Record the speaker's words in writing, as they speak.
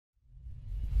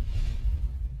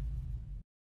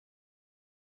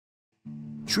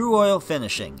Tru Oil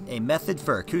Finishing, a method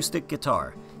for acoustic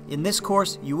guitar. In this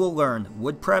course, you will learn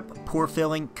wood prep, pore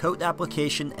filling, coat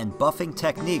application, and buffing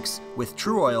techniques with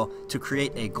Tru Oil to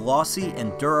create a glossy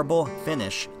and durable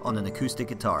finish on an acoustic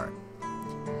guitar.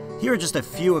 Here are just a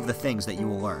few of the things that you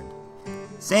will learn.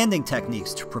 Sanding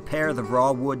techniques to prepare the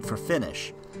raw wood for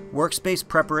finish. Workspace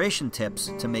preparation tips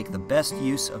to make the best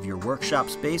use of your workshop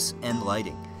space and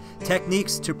lighting.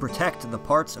 Techniques to protect the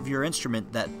parts of your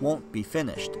instrument that won't be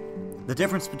finished. The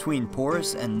difference between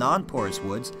porous and non-porous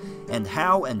woods, and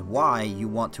how and why you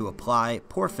want to apply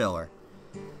pore filler.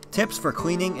 Tips for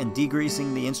cleaning and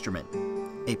degreasing the instrument.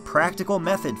 A practical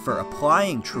method for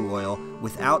applying Tru Oil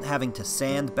without having to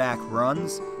sand back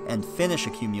runs and finish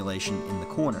accumulation in the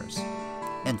corners.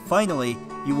 And finally,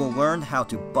 you will learn how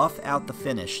to buff out the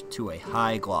finish to a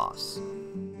high gloss.